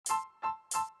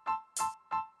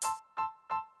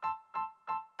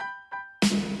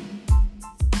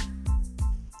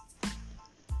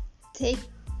Take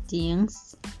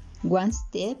things one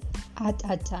step at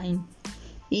a time.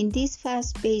 In this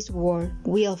fast-paced world,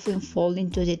 we often fall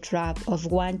into the trap of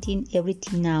wanting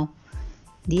everything now,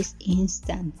 this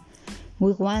instant.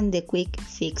 We want the quick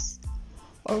fix,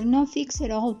 or no fix at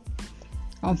all.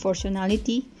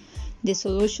 Unfortunately, the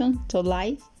solution to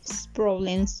life's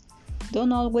problems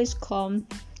don't always come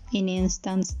in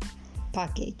instant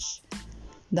package.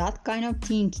 That kind of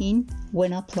thinking,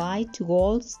 when applied to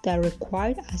goals that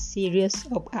require a series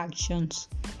of actions,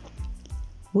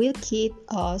 will keep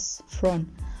us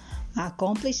from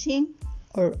accomplishing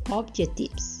our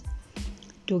objectives.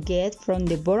 To get from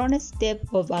the bottom step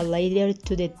of a ladder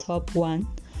to the top one,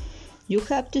 you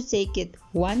have to take it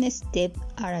one step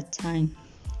at a time.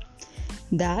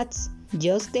 That's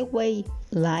just the way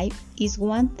life is,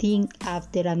 one thing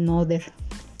after another,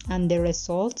 and the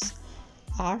results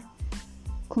are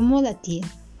cumulative.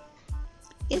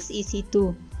 It's easy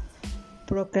to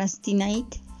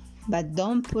procrastinate, but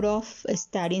don't put off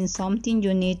starting something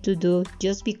you need to do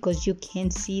just because you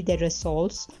can't see the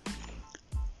results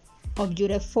of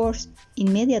your efforts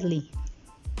immediately.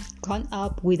 Come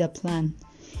up with a plan.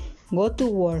 Go to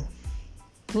work.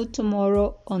 Put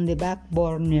tomorrow on the back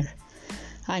burner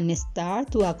and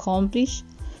start to accomplish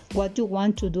what you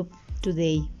want to do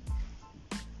today.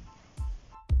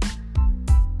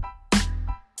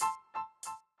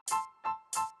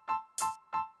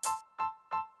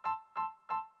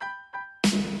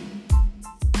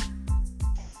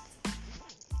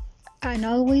 And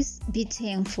always be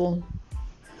thankful.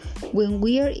 When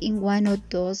we are in one of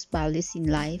those valleys in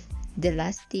life, the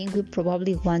last thing we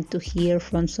probably want to hear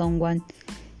from someone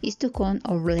is to count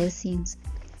our blessings.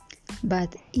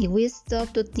 But if we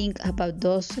stop to think about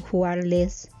those who are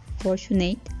less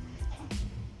fortunate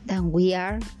than we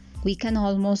are, we can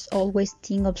almost always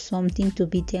think of something to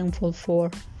be thankful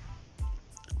for.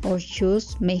 Our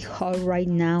shoes may hurt right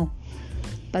now,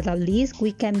 but at least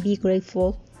we can be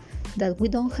grateful that we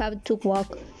don't have to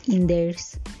walk in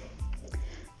theirs.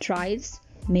 Trials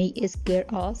may scare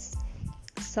us,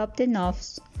 soften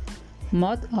us,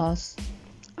 mold us,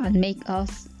 and make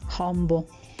us humble,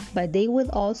 but they will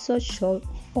also show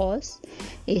us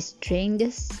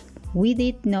strengths we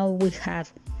didn't know we had.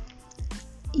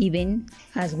 Even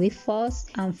as we fuss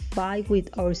and fight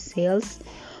with ourselves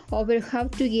over how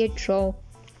to get through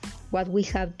what we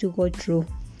have to go through,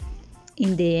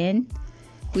 in the end,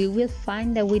 we will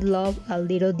find that we love a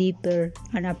little deeper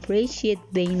and appreciate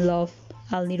being loved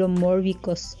a little more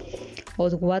because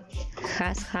of what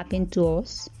has happened to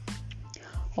us.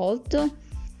 Although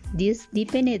this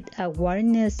deepened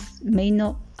awareness may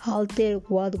not alter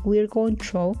what we're going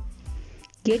through,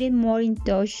 getting more in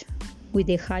touch with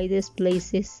the highest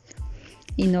places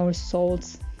in our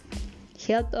souls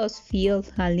help us feel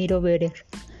a little better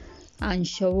and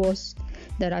show us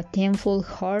that a thankful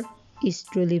heart is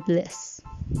truly blessed.